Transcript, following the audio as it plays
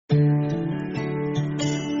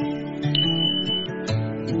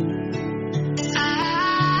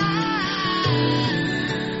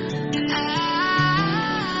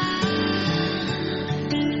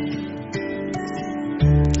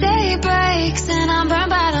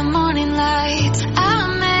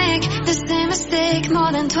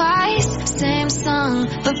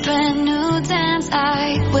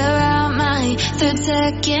third,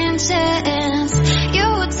 second chance.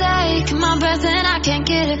 You take my breath and I can't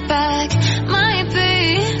get it back. Might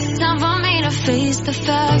be time for me to face the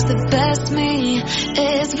facts. The best me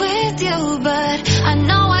is with you, but I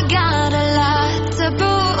know I got a lot to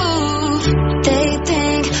prove. They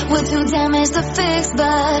think we're too damaged to fix,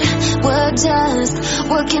 but we're just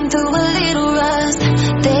working through a little rust.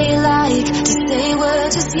 They like to say we're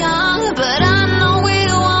just young, but I know we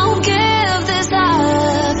won't give this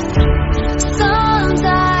up.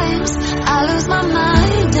 Sometimes I lose my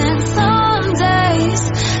mind, and some days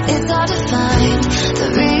it's hard to find the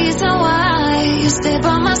reason why you stay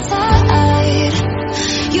by my side.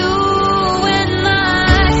 You and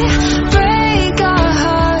I break our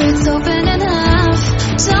hearts open in half,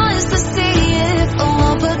 just to see if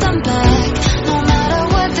we'll put them back. No matter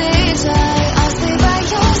what they try, I'll stay by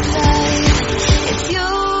your side. It's you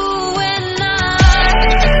and I.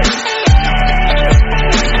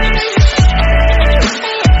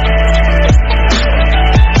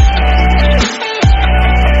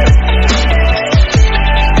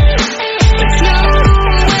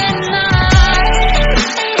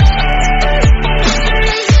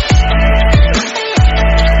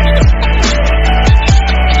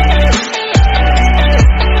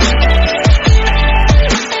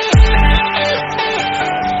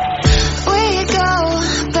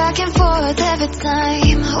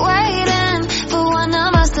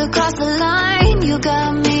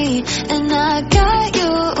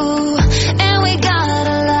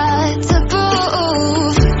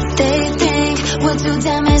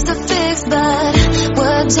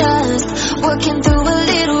 Working through a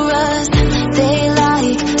little rust. They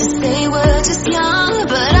like to say we're just young,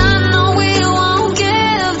 but I know we won't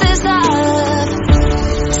give this up.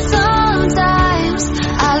 Sometimes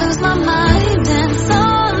I lose my mind, and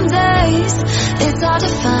some days it's hard to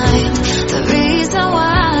find the reason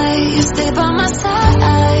why you stay by my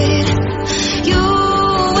side. You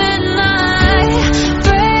and I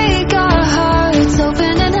break our hearts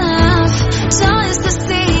open in half, just to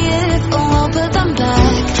see if we'll put them back.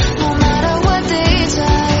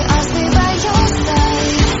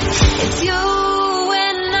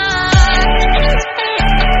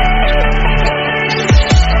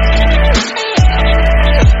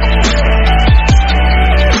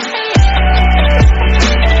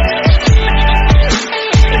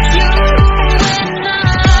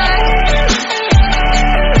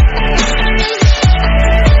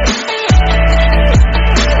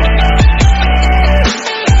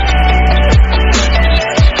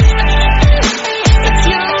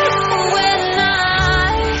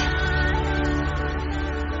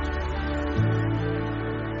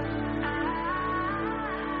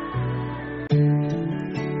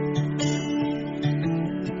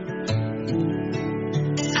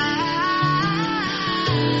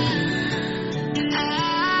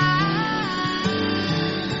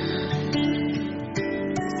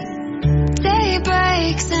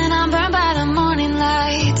 And I'm burned by the morning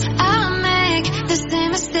light. I make the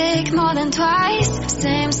same mistake more than twice.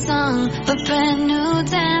 Same song, but brand new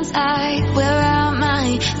dance. I wear out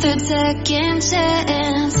my third, second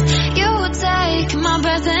chance. You take my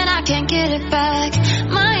breath and I can't get it back.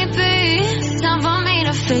 Might be time for me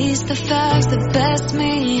to face the facts. The best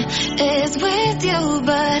me is with you,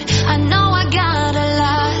 but I know I got a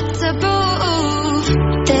lot to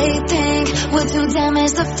prove. They think we're too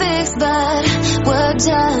damaged to fix, but we're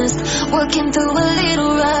just working through a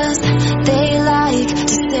little rust. They like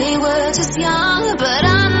to say we're just young, but